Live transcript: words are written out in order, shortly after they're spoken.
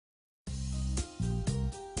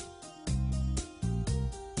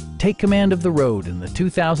Take command of the road in the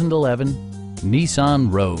 2011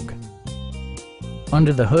 Nissan Rogue.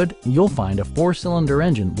 Under the hood, you'll find a 4-cylinder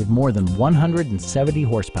engine with more than 170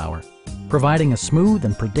 horsepower, providing a smooth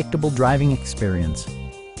and predictable driving experience.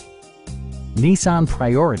 Nissan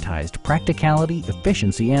prioritized practicality,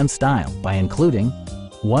 efficiency, and style by including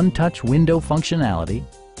one-touch window functionality,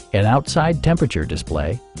 an outside temperature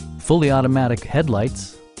display, fully automatic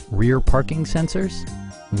headlights, rear parking sensors,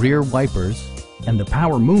 rear wipers, and the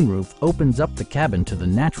power moonroof opens up the cabin to the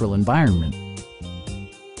natural environment.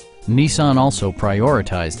 Nissan also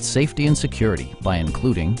prioritized safety and security by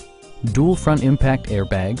including dual front impact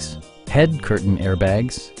airbags, head curtain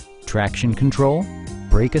airbags, traction control,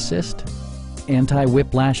 brake assist,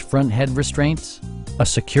 anti-whiplash front head restraints, a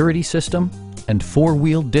security system, and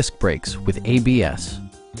 4-wheel disc brakes with ABS.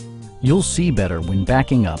 You'll see better when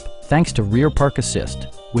backing up thanks to Rear Park Assist,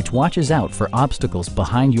 which watches out for obstacles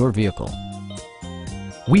behind your vehicle.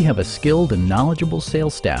 We have a skilled and knowledgeable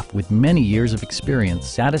sales staff with many years of experience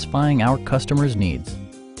satisfying our customers' needs.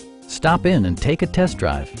 Stop in and take a test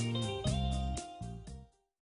drive.